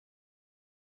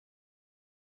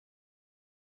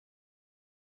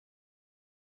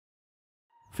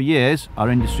For years,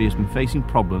 our industry has been facing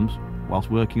problems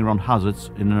whilst working around hazards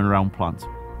in and around plant.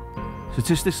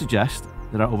 Statistics suggest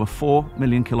there are over 4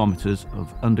 million kilometres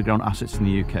of underground assets in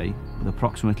the UK, with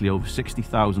approximately over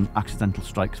 60,000 accidental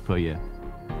strikes per year.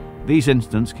 These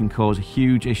incidents can cause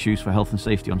huge issues for health and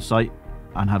safety on site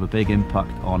and have a big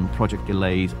impact on project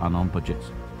delays and on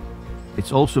budgets.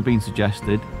 It's also been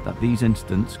suggested that these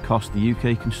incidents cost the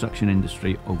UK construction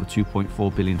industry over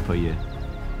 2.4 billion per year.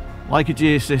 Leica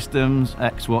Geosystems,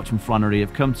 XWatch and Flannery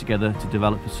have come together to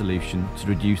develop a solution to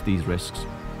reduce these risks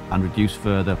and reduce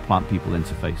further plant-people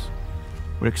interface.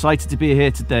 We're excited to be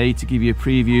here today to give you a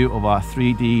preview of our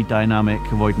 3D dynamic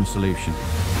avoidance solution.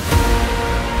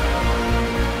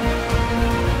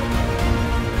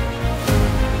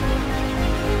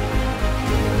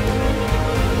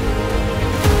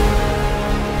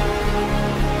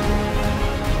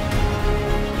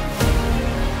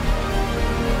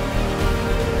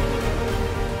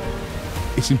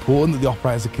 It's important that the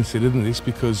operators are considered in this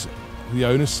because the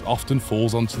onus often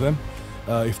falls onto them.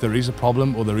 If there is a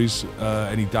problem or there is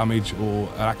any damage or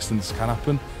accidents can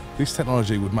happen, this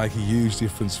technology would make a huge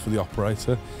difference for the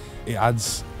operator. It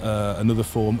adds another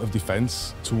form of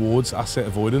defence towards asset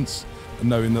avoidance and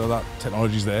knowing that that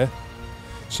technology is there.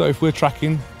 So if we're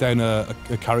tracking down a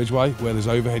carriageway where there's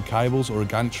overhead cables or a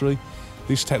gantry,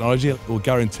 this technology will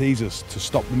guarantee us to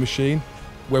stop the machine.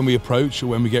 When we approach or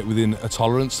when we get within a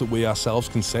tolerance that we ourselves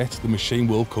can set, the machine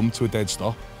will come to a dead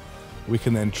stop. We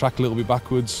can then track a little bit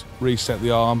backwards, reset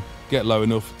the arm, get low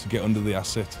enough to get under the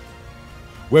asset.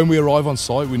 When we arrive on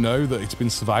site, we know that it's been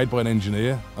surveyed by an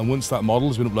engineer, and once that model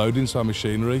has been uploaded into our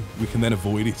machinery, we can then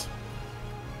avoid it.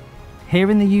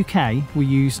 Here in the UK, we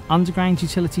use underground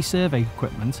utility survey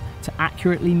equipment to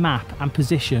accurately map and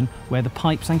position where the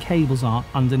pipes and cables are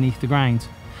underneath the ground.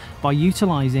 By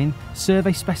utilising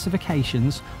survey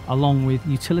specifications along with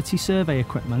utility survey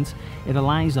equipment, it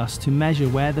allows us to measure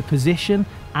where the position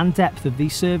and depth of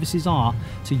these services are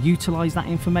to utilise that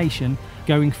information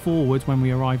going forward when we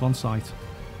arrive on site.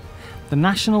 The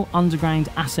National Underground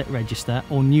Asset Register,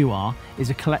 or NUAR,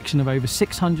 is a collection of over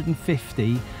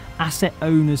 650 asset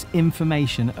owners'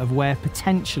 information of where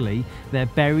potentially their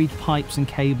buried pipes and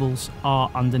cables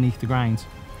are underneath the ground.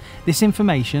 This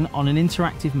information on an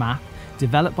interactive map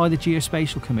developed by the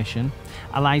Geospatial Commission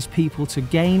allows people to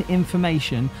gain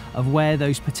information of where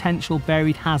those potential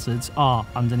buried hazards are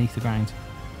underneath the ground.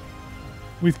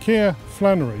 With Kia,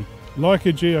 Flannery,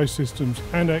 Leica Geosystems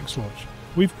and XWatch,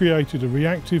 we've created a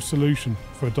reactive solution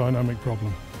for a dynamic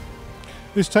problem.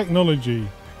 This technology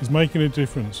is making a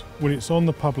difference when it's on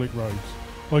the public roads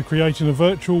by creating a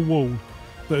virtual wall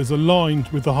that is aligned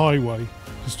with the highway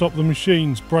to stop the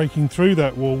machines breaking through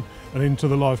that wall and into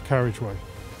the live carriageway.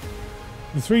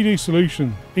 The 3D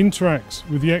solution interacts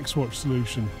with the XWatch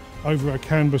solution over a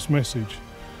canvas message.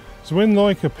 So when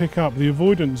Leica pick up the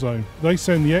avoidance zone, they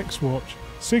send the XWatch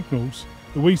signals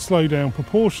that we slow down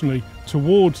proportionally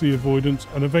towards the avoidance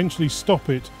and eventually stop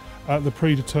it at the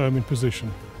predetermined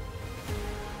position.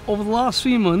 Over the last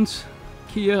 3 months,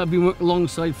 Kia have been working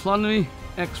alongside Flannery,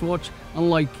 XWatch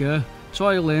and Leica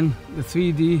trialling the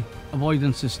 3D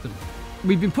avoidance system.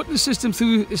 We've been putting the system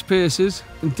through its paces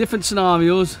in different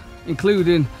scenarios,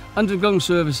 including underground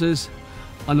services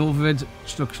and overhead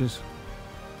structures.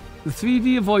 The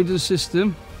 3D avoidance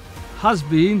system has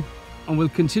been and will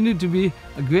continue to be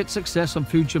a great success on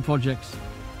future projects.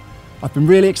 I've been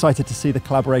really excited to see the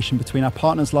collaboration between our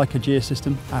partners like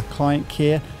Geosystem, our client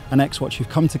Kia and XWatch, who've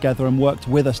come together and worked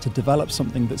with us to develop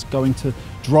something that's going to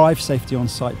drive safety on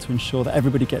site to ensure that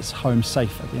everybody gets home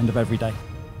safe at the end of every day.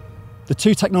 The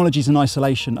two technologies in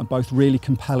isolation are both really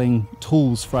compelling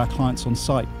tools for our clients on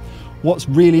site. What's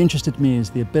really interested me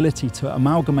is the ability to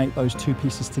amalgamate those two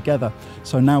pieces together.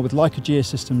 So now with Leica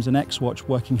Geosystems and XWatch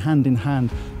working hand in hand,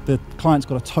 the client's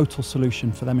got a total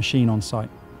solution for their machine on site.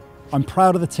 I'm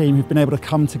proud of the team who've been able to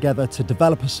come together to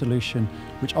develop a solution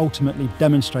which ultimately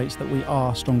demonstrates that we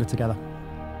are stronger together.